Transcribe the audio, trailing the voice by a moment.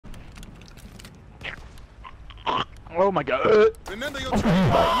Oh my god. Remember your training.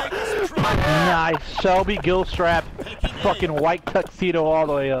 Make this strong. Nice. Shelby gill strap. Fucking white tuxedo all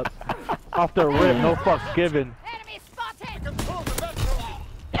the way up. Off the rip. No fucks given. Enemy spotted! Control the battlefield.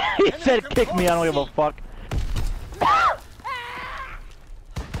 He said kick me. I don't give a fuck.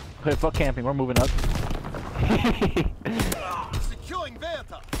 Okay, fuck camping. We're moving up. Securing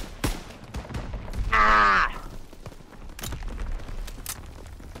Bertha. Ah!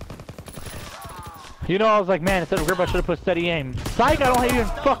 You know, I was like, man, instead of grip, I should have put steady aim. Psych, I don't even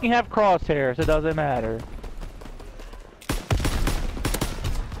fucking have crosshairs. It doesn't matter.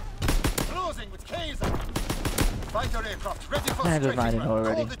 Closing with Kaiser. Fighter aircraft ready for Man, there's strafing 9 run.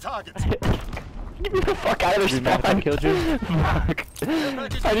 already. All the targets. Get me the fuck out of this Mad if I spawn. killed you? Fuck.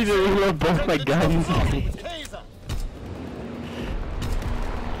 I need to reload both my guns.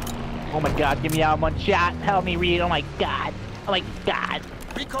 Oh my god, give me out one shot. Help me read. Oh my god. Oh my god.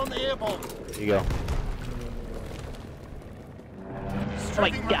 Recon airborne. Here you go. Oh my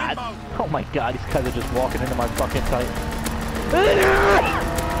god. Oh my god, these guys are just walking into my fucking sight.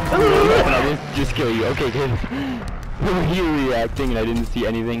 I just kill you. Okay, good. You were reacting and I didn't see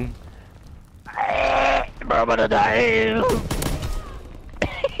anything. Bro, I'm gonna die.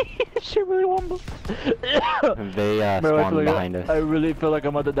 Shit really wumbles. They spawned behind us. I really feel like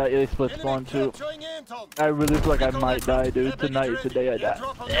I'm about to die. They split spawn too. I really feel like I might die, dude. Tonight, today I die.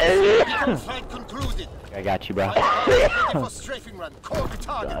 I got you, bro.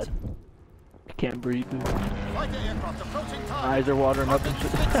 God. I can't breathe, dude. Eyes are watering up and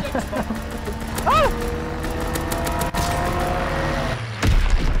shit.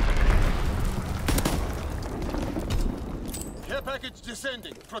 Care package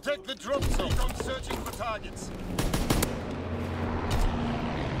descending. Protect the drop zone. Recon searching for targets.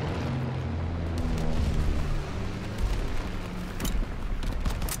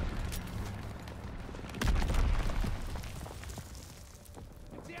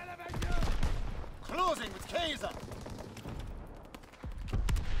 Closing with Kaiser.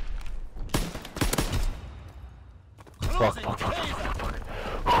 Closing with Kaiser.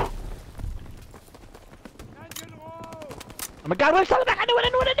 Oh my god, I knew it, I knew it, I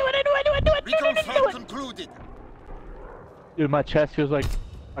knew it, I knew it, I knew it, I knew it, Recon flight concluded. Dude, my chest feels like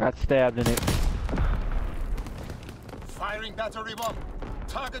I got stabbed in it. Firing battery 1.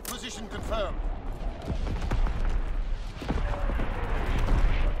 Target position confirmed.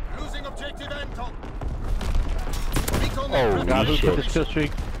 Losing objective Anton. Recon Oh, God, who shit. put this kill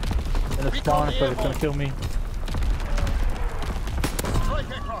streak in the spawn so it's gonna kill me? Strike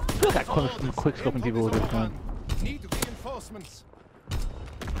aircraft. I feel like I'm quick scoping people with this gun. Need reinforcements.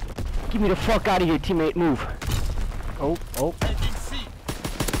 Get me the fuck out of here, teammate. Move. Oh, oh. Taking C.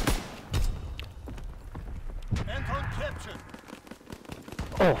 Anton captured.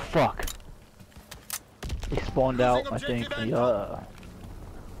 Oh, fuck. He spawned out, I think. Yeah.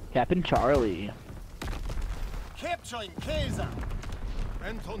 Captain Charlie. Capturing Kaiser.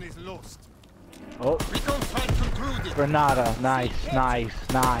 Anton is lost. Oh. Recon flight concluded. Granada. Nice, nice,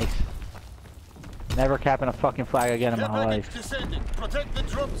 nice. Never capping a fucking flag again in Care my package life. descending. Protect the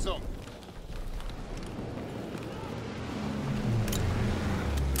drop zone.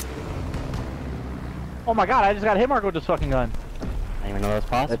 Oh my god, I just got hit mark with this fucking gun. I didn't even know that was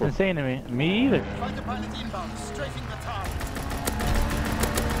That's possible. insane to me. Me either. Fighter pilot inbound. Strafing the target.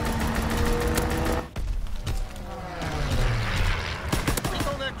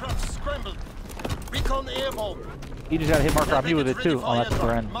 Recon aircraft scrambled. Recon airborne. He just got a hit marker on me with it too. Oh, that's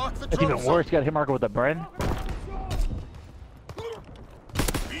Bren. Mark the That's drop even zone. worse. He got a hit marker with the Bren.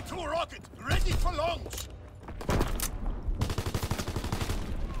 V2 rocket ready for launch.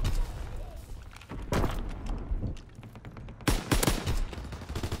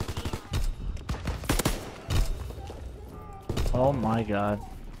 Oh my god.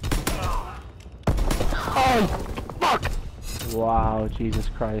 Oh, fuck! Wow, Jesus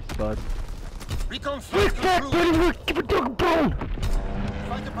Christ, bud. Recon flight concluded. Look, give a dog a bone!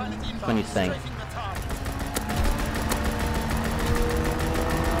 Fighter pilot inbound. Funny thing. Strafing the target.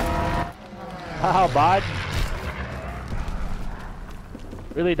 How, bud?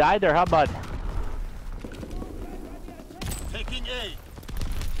 Really died there, huh, bud? Taking A.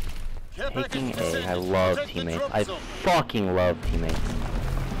 Care Taking package A. I descending. love Protect the teammates. drop I zone. fucking love teammates.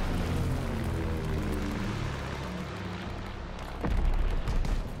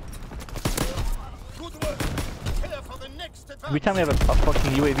 Good work. Prepare for the next advance. Every time we have a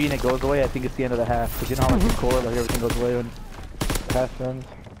fucking UAV and it goes away, I think it's the end of the half. Cause you know how like core, like everything goes away when the half ends.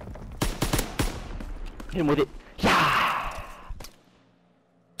 Hit him with it. Yeah!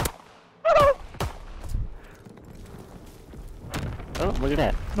 Oh, look at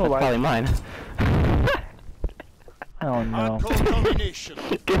that. No That's lie. probably mine. Oh no. Hardcore domination.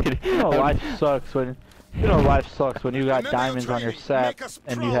 Dude, You know life sucks when you got Remember diamonds your on your training. sap Make us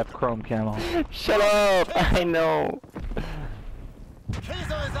and you proud. have chrome camo. shut up! I know.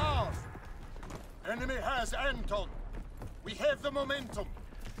 Kaiser is ours. Enemy has Anton. We have the momentum.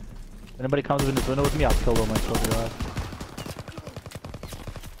 If anybody comes in this window with me, I'll kill them myself.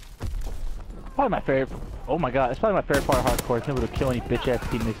 Probably my favorite. Oh my god, it's probably my favorite part of hardcore. It's able to kill any bitch ass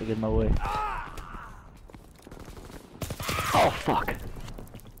teammates that get in my way. Oh fuck.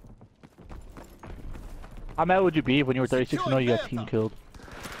 How mad would you be if when you were 36 and know you got team killed?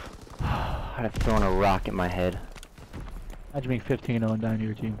 I'd have thrown a rock at my head. Imagine being 15-0 and down to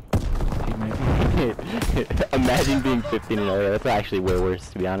your teammate. Imagine being 15-0. That's actually way worse,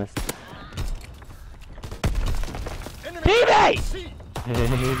 to be honest. Teammate!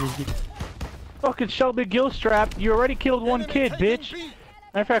 Fucking Shelby Gilstrap, you already killed one kid, bitch.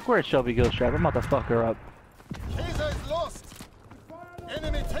 Matter of fact, where's Shelby Gilstrap? I'm about to fuck her up. Kaiser is lost.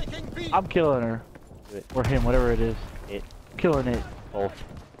 Enemy taking B. I'm killing her. Or him, whatever it is. Killing it. Both.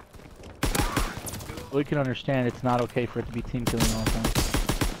 We can understand it's not okay for it to be team killing all the time.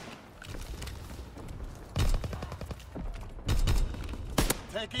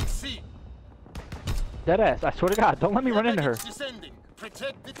 Taking C. Deadass, I swear to God, don't let me run into her. Descending.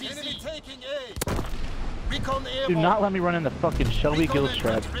 Protect the DC. Enemy taking A. Recon Do airborne. not let me run into fucking Shelby Recon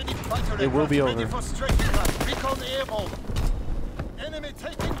Gilstrap. aircraft ready, fighter It will be aircraft ready over. for strike attack. Recon airborne. Enemy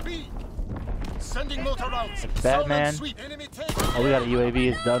taking B. Sending motor rounds. Batman. Sweep. Enemy taking Oh, we got a UAV.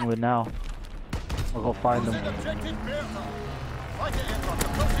 It's done with now. I'll go find Losing them. objective Bertha. Fighter aircraft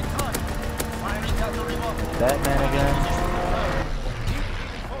approaching target. Firing cavalry weapon. Batman again.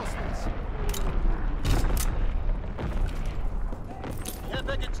 Care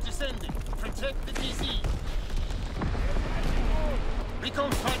package descending. Protect the DC.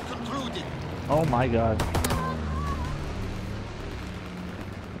 Recon fight concluded. Oh my god.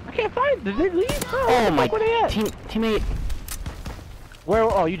 I can't find. Did they leave? Oh my Where they at? teammate. Where?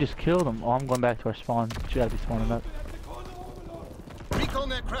 Oh, you just killed them. Oh, I'm going back to our spawn. She gotta be spawning up.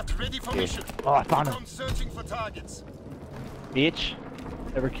 Recon aircraft ready for mission. Oh, I found him. Recon searching for targets. Bitch.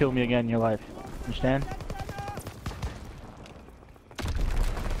 Never kill me again in your life. Understand?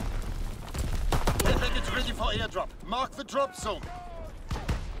 Care package ready for airdrop. Mark the drop zone.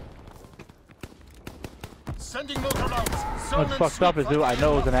 Sending motor rounds. What's fucked up is, dude, I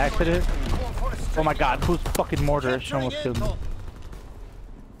know it was an accident. Oh my god, who's fucking mortar? She almost killed me.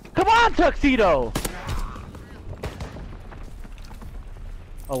 Come on, Tuxedo!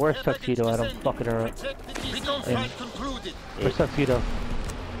 Oh, where's Tuxedo? I don't fucking her up. Where's Tuxedo?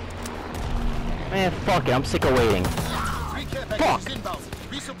 Man, fuck it. I'm sick of waiting. Fuck!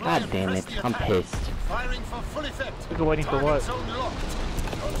 God damn it. I'm pissed. Firing for full effect. Sick of waiting for what?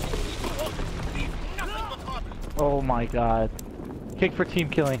 Oh my god. Kick for team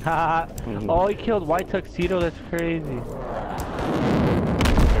killing. Haha. Oh, he killed White Tuxedo. That's crazy. They're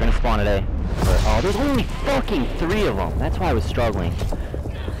gonna spawn today. Oh, there's only fucking 3 of them. That's why I was struggling.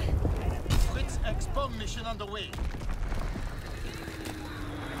 Fritz X-bomb mission underway.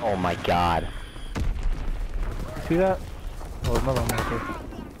 Oh my god. See that? Oh, another one right there.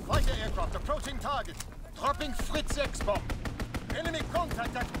 Fighter aircraft approaching target. Dropping Fritz X-bomb. Enemy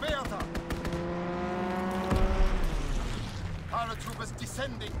contact at Bertha. Paratroopers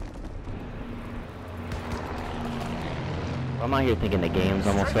descending. I'm out here thinking the game's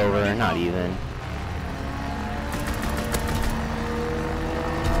almost over. Not even.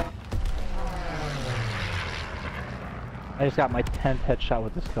 I just got my 10th headshot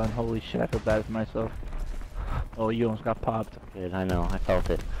with this gun. Holy shit, I feel bad for myself. Oh, you almost got popped. Good, I know. I felt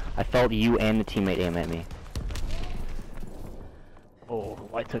it. I felt you and the teammate aim at me. Oh,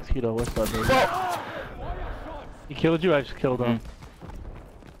 White Tuxedo, what's up, baby? He killed you? I just killed him.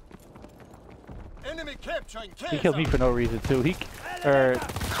 Enemy capturing He killed me for no reason, too.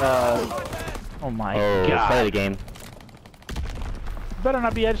 Oh my Oh, god. play the game. Better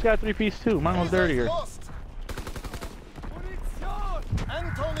not be, I just got a 3-piece too. Mine was dirtier.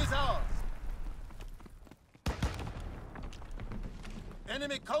 Anton is ours.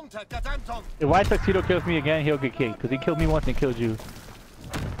 Enemy contact at Anton. If White Tuxedo kills me again, he'll get kicked. Because he killed me once and killed you.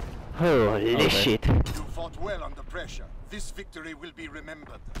 Oh, this shit. You fought well under pressure. This victory will be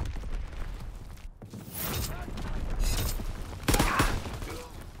remembered.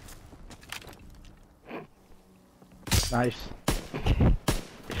 Nice.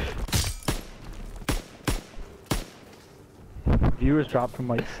 Viewers dropped from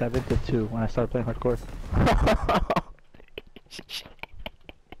like 7 to 2 when I started playing hardcore.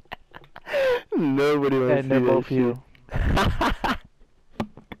 Nobody wants to And they're see both that you.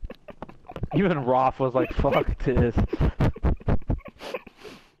 Even Roth was like, fuck this.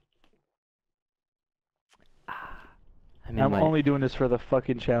 I'm only doing this for the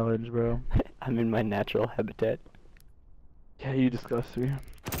fucking challenge, bro. I'm in my natural habitat. Yeah, you disgust me.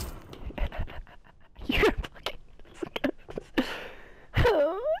 You're fucking disgusting.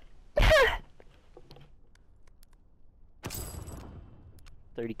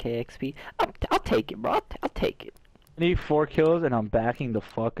 30k XP. I'll take it, bro. I'll take it. I need 4 kills and I'm backing the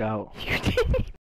fuck out. You did.